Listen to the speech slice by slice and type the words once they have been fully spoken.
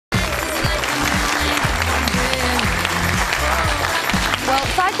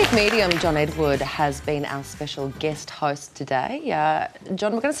Psychic medium John Edward has been our special guest host today.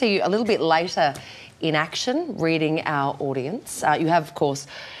 John, we're going to see you a little bit later in action, reading our audience. You have, of course,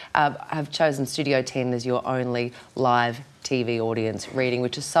 have chosen Studio 10 as your only live TV audience reading,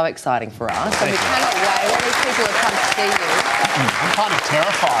 which is so exciting for us. And we cannot wait. All these people have come to see you. I'm kind of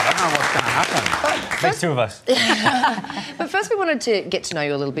terrified. I don't know what's going to happen. Makes two of us. But first we wanted to get to know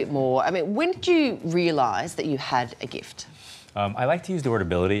you a little bit more. I mean, when did you realise that you had a gift? I like to use the word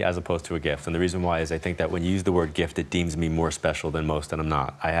ability as opposed to a gift, and the reason why is I think that when you use the word gift, it deems me more special than most, and I'm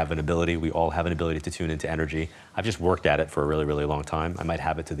not. I have an ability, we all have an ability to tune into energy. I've just worked at it for a really, really long time. I might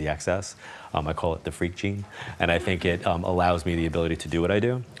have it to the excess. I call it the freak gene, and I think it allows me the ability to do what I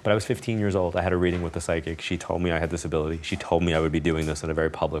do. But I was 15 years old. I had a reading with a psychic. She told me I had this ability. She told me I would be doing this in a very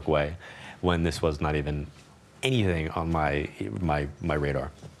public way when this was not even anything on my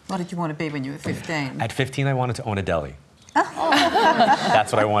radar. What did you want to be when you were 15? At 15, I wanted to own a deli.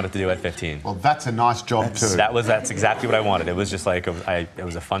 That's what I wanted to do at 15. Well, that's a nice job too. That's exactly what I wanted. It was just like, it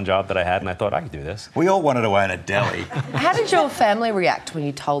was a fun job that I had, and I thought I could do this. We all wanted to own a deli. How did your family react when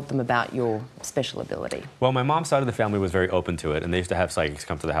you told them about your special ability? Well, my mom's side of the family was very open to it, and they used to have psychics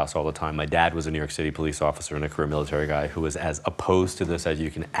come to the house all the time. My dad was a New York City police officer and a career military guy who was as opposed to this as you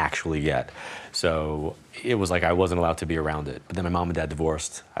can actually get. So it was like I wasn't allowed to be around it. But then my mom and dad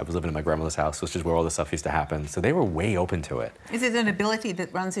divorced. I was living in my grandmother's house, which is where all this stuff used to happen. So they were way open to it. Is it an ability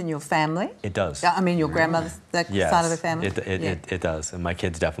that runs in your family? It does. I mean, your grandmother's that side of the family? It does. And my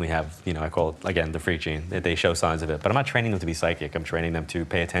kids definitely have, you know, I call it, again, the freak gene. They show signs of it. But I'm not training them to be psychic. I'm training them to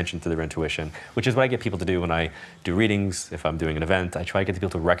pay attention to their intuition, which is what I get people to do when I do readings. If I'm doing an event, I try to get people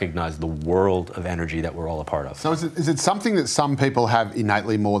to recognize the world of energy that we're all a part of. So is it something that some people have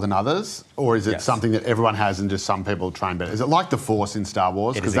innately more than others? Or is it something that everyone has and just some people train better? Is it like the Force in Star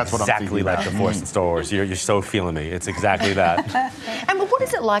Wars? It is that's what I'm thinking exactly like the Force in Star Wars. You're so feeling me. It's exactly that. And what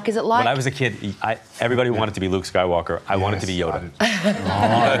is it like? Is it like... When I was a kid, everybody wanted to be Luke Skywalker. I wanted to be Yoda.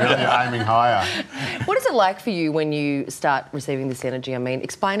 Really aiming higher. What is it like for you when you start receiving this energy? I mean,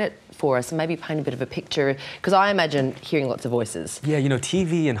 explain it for us and maybe paint a bit of a picture, because I imagine hearing lots of voices. Yeah, you know,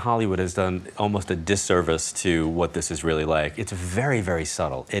 TV in Hollywood has done almost a disservice to what this is really like. It's very, very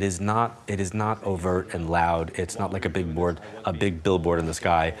subtle. It is not overt and loud. It's not like a big billboard in the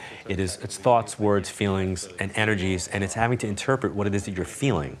sky. It's thoughts, words, feelings, and energies, and it's having to interpret what it is that you're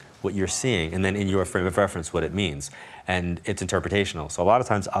feeling, what you're seeing, and then in your frame of reference, what it means. And it's interpretational. So a lot of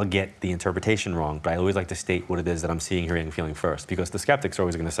times I'll get the interpretation wrong, but I always like to state what it is that I'm seeing, hearing, and feeling first, because the skeptics are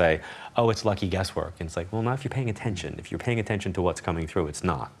always going to say, oh, it's lucky guesswork. And it's like, well, not if you're paying attention. If you're paying attention to what's coming through, it's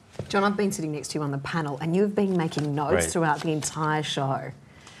not. John, I've been sitting next to you on the panel, and you've been making notes throughout the entire show.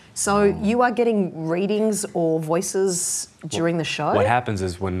 So you are getting readings or voices during the show? What happens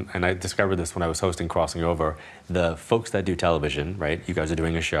is and I discovered this when I was hosting Crossing Over, the folks that do television, right, you guys are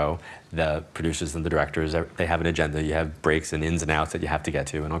doing a show, the producers and the directors, they have an agenda, you have breaks and ins and outs that you have to get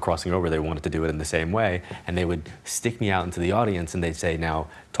to, and on Crossing Over they wanted to do it in the same way, and they would stick me out into the audience and they'd say, now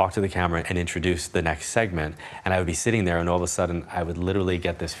talk to the camera and introduce the next segment, and I would be sitting there and all of a sudden I would literally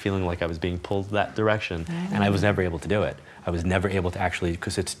get this feeling like I was being pulled that direction, and I was never able to do it. I was never able to actually,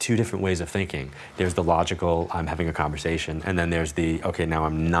 because it's two different ways of thinking. There's the logical, I'm having a conversation, and then there's the, okay, now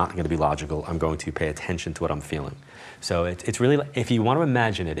I'm not going to be logical, I'm going to pay attention to what I'm feeling. So it's really, if you want to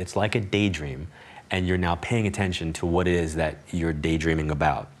imagine it, it's like a daydream, and you're now paying attention to what it is that you're daydreaming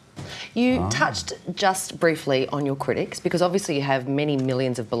about. You touched just briefly on your critics, because obviously you have many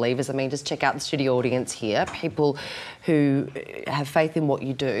millions of believers. I mean, just check out the studio audience here, people who have faith in what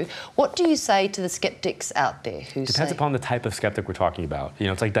you do. What do you say to the skeptics out there who Depends upon the type of skeptic we're talking about. You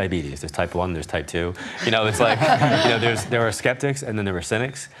know, it's like diabetes. There's type 1, there's type 2. You know, it's like, you know, there are skeptics and then there are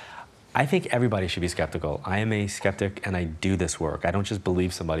cynics. I think everybody should be skeptical. I am a skeptic and I do this work. I don't just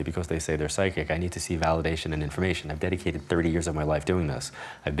believe somebody because they say they're psychic. I need to see validation and information. I've dedicated 30 years of my life doing this.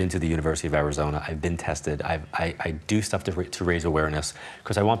 I've been to the University of Arizona. I've been tested. I do stuff to raise awareness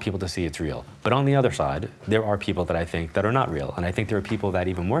because I want people to see it's real. But on the other side, there are people that I think that are not real. And I think there are people that,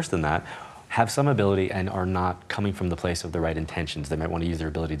 even worse than that, have some ability and are not coming from the place of the right intentions. They might want to use their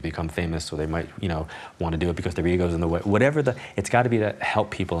ability to become famous, or they might, you know, want to do it because their ego's in the way. Whatever it's got to be to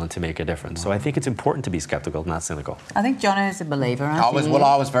help people and to make a difference. So I think it's important to be skeptical, not cynical. I think John is a believer, aren't you? Well,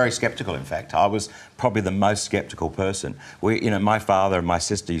 I was very skeptical, in fact. I was probably the most skeptical person. You know, my father and my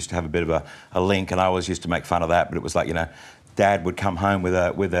sister used to have a bit of a link, and I always used to make fun of that, but it was like, you know, Dad would come home with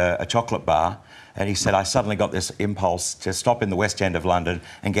a chocolate bar, And he said, I suddenly got this impulse to stop in the West End of London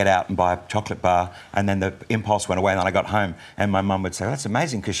and get out and buy a chocolate bar. And then the impulse went away, and then I got home and my mum would say, that's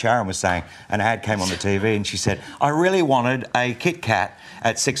amazing, because Sharon was saying, an ad came on the TV and she said, I really wanted a Kit Kat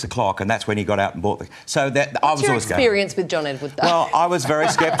at 6 o'clock, and that's when he got out and bought the... So that I was your always experience with John Edward, though? Well, I was very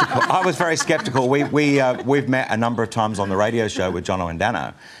sceptical. We've met a number of times on the radio show with Jono and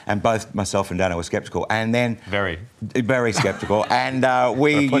Dano, and both myself and Dano were sceptical. And then... Very sceptical. And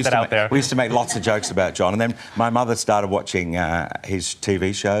we used to make lots of jokes about John. And then my mother started watching his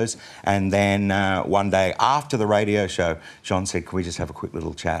TV shows. And then one day after the radio show, John said, can we just have a quick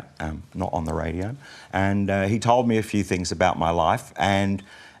little chat, not on the radio? And he told me a few things about my life, and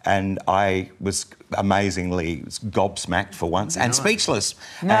I was amazingly gobsmacked for once and speechless.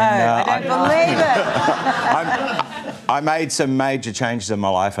 No, and, I don't believe it. I made some major changes in my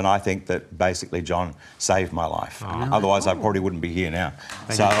life, and I think that basically John saved my life. Otherwise, I probably wouldn't be here now.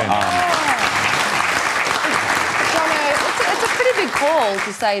 Jono, it's a pretty big call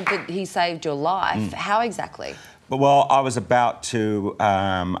to say that he saved your life. How exactly? Well, I was about to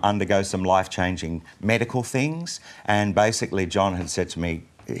undergo some life-changing medical things, and basically John had said to me,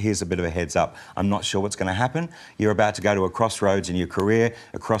 here's a bit of a heads up. I'm not sure what's going to happen. You're about to go to a crossroads in your career,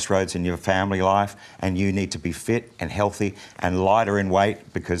 a crossroads in your family life, and you need to be fit and healthy and lighter in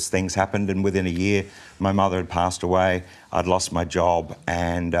weight, because things happened. And within a year, my mother had passed away. I'd lost my job,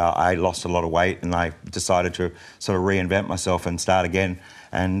 and I lost a lot of weight, and I decided to sort of reinvent myself and start again.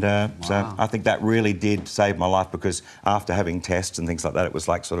 And so I think that really did save my life, because after having tests and things like that, it was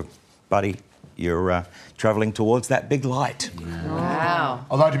like sort of, buddy, you're travelling towards that big light. Wow.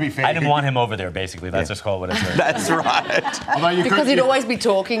 Although, to be fair... I didn't want him over there, basically. That's just called what it's worth. That's right. Although because he'd always be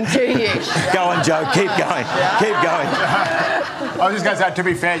talking to you. Go on, Joe. Keep going. Keep going. I was just going to say, to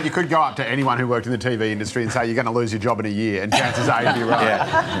be fair, you could go up to anyone who worked in the TV industry and say you're going to lose your job in a year, and chances are you'd be right.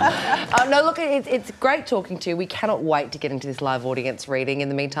 Yeah. No, look, it's great talking to you. We cannot wait to get into this live audience reading. In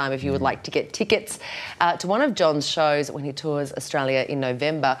the meantime, if you would like to get tickets to one of John's shows when he tours Australia in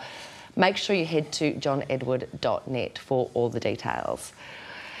November, make sure you head to johnedward.net for all the details.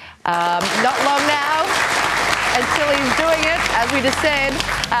 Not long now until he's doing it, as we just said.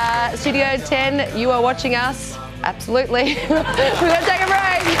 Studio 10, you are watching us. Absolutely. We're going to take a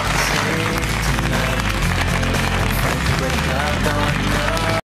break.